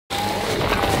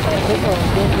Yeah,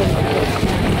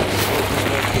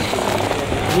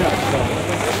 so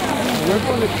we're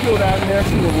going to peel down there to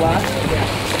the left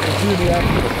and do the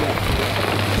exit.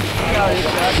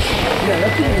 Yeah,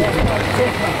 that's easy.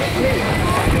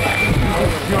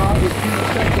 This job is to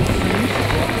protect the police.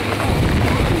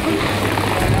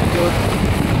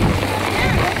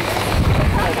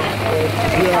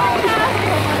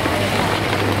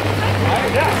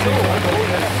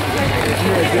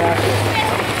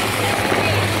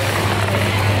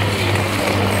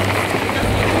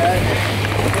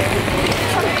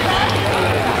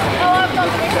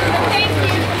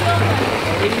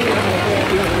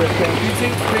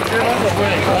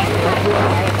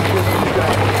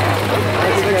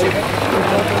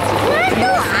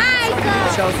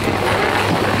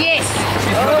 Yes.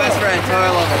 She's my best friend, so I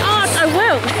love her. Oh, I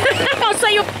will. Oh, so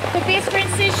your best friend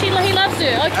says he loves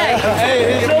her. Okay.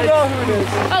 Hey, she'll know who it is.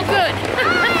 Oh, good.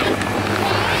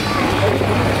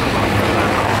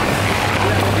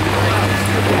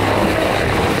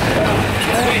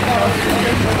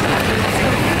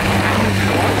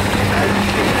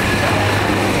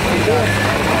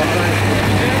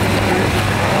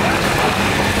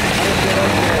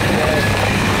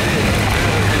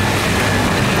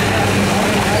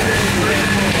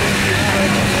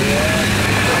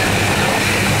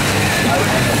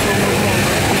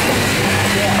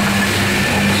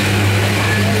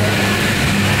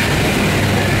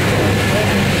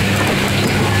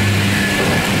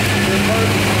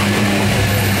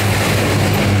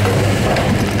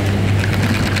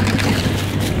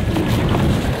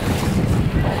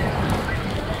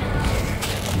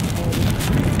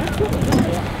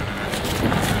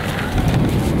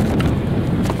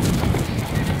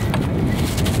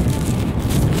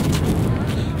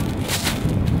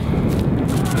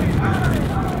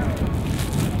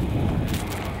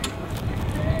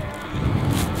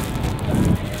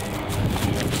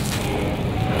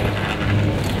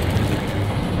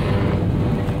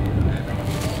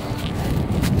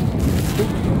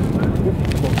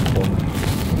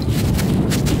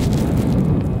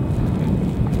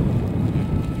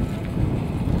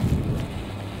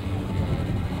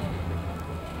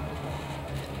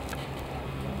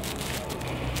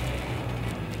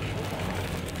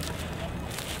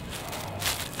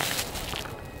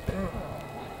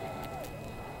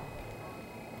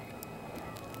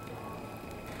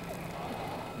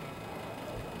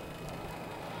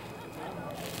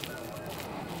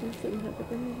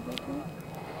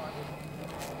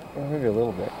 Well, maybe a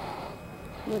little bit.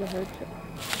 What a hardship.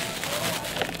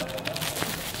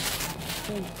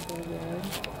 So bad.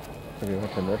 Have you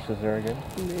went to nurses there again?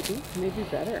 Maybe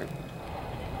better.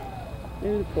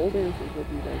 Maybe the pole dancers will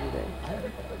be there today.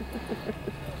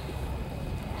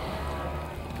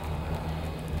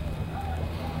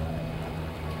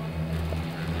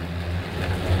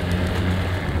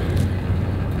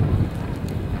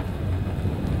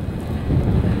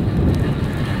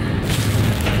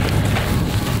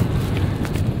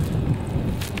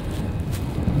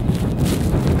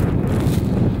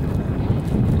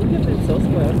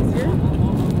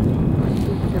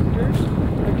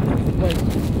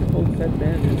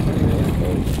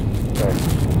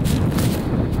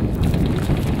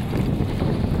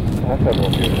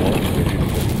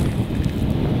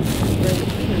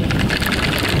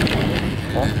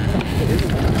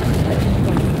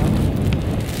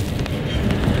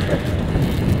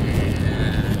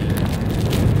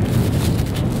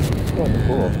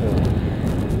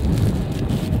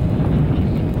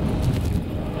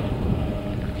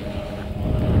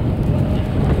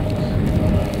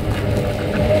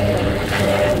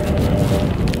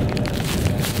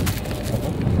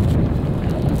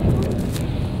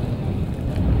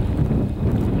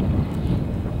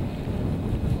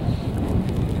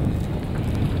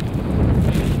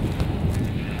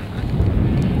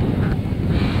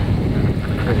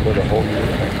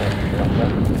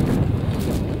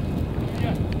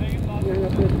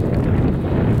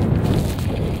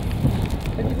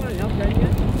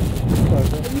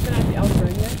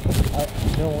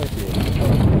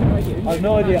 I've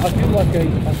no idea. I feel like a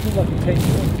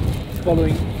 10-year-old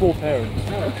following 4 parents.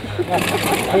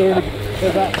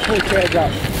 They're about 4 chairs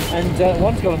up, and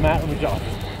one's got a mat and we're just,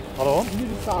 hold on. You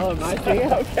just follow them, I see.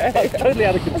 Okay. Totally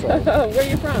out of control. Where are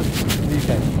you from? The UK.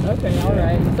 Okay, all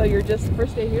right. So you're just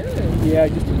first day here? Or? Yeah,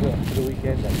 just for the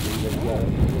weekend actually. There's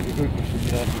a group from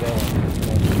United Airlines.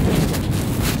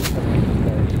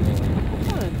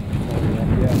 Fun.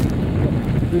 Yeah.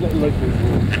 Do that locally.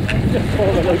 Just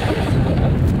follow the locals.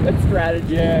 Good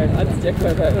strategy. Yeah. I'd stick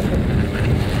with it.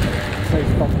 say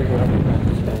something around the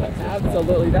mountains. So that's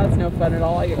Absolutely, that's no fun at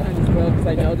all. I get kind of spoiled because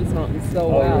I know this mountain so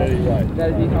Oh, well. really? Right.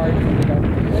 That'd be hard for me to go. I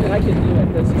mean, I could do it,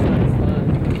 but it's just not as fun.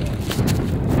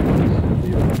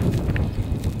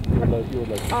 You're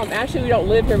local. Actually, we don't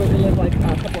live here, but we live like a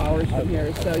couple hours from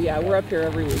here. So yeah, we're up here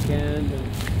every weekend. And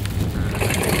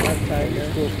outside here.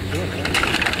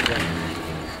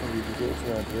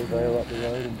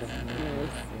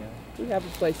 We have a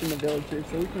place in the village here,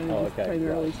 so we kind of just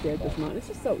primarily stay at this mountain. It's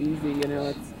just so easy, you know.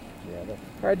 It's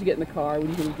hard to get in the car when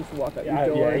you can just walk out your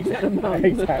door.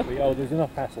 Exactly. Oh, there's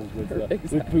enough hassles with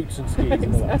boots and skis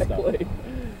and all that stuff.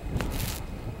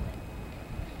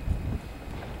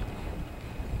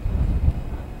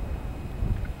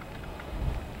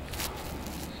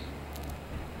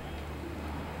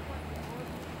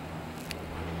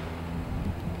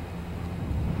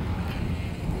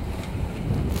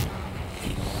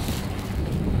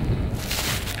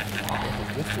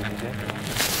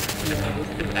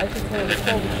 I just wanted to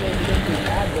pull the same thing we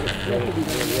had, but it's still pretty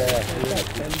good.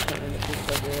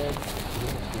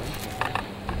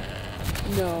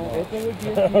 No, if it would be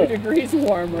a few degrees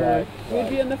warmer, we'd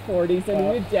be in the 40s, and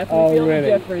we'd definitely feel the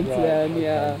difference then,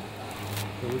 yeah.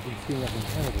 So we've been skiing up in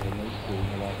Canada in April in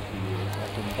the last few years,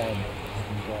 up in Banff,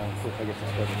 and of course I guess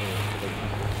it's better here.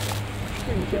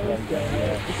 Pretty chilly still.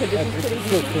 Yeah. Because this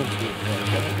is pretty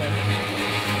decent.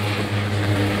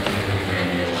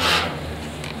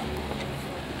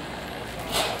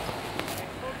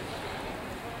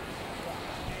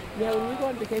 Yeah, when we go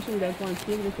on vacation, we don't go on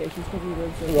skiing vacations because we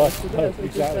live so close to this.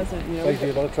 It just doesn't, you know. Saves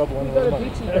you a lot of trouble on we the go to money.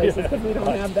 beachy places because we don't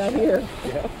have that here.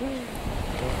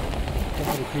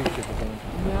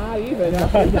 Not even.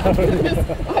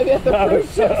 I bet the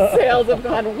cruise ship sales have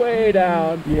gone way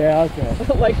down. Yeah, okay.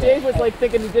 Like Dave was like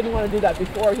thinking he didn't want to do that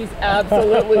before. He's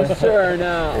absolutely sure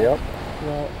now. Yep.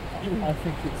 Well, I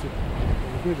think it's a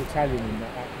good Italian in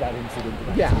that incident.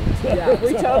 Yeah,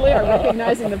 we totally are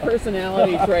recognizing the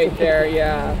personality trait there,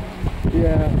 yeah.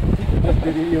 Yeah,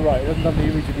 you're right, it doesn't have the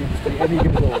image of the industry any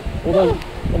good at all.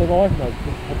 Although I've noticed,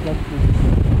 I've gone through this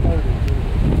terrible period,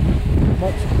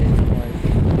 much against my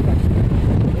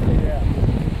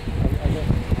I got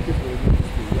people in the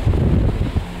industry,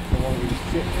 one of these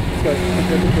ships, just go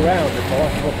look around, and my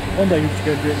wife thought, one day you should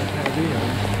go and do it in the Caribbean.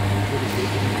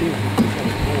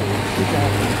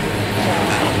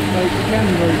 No, it can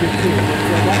be very good too, but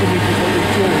that would be just what you're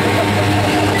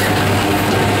doing.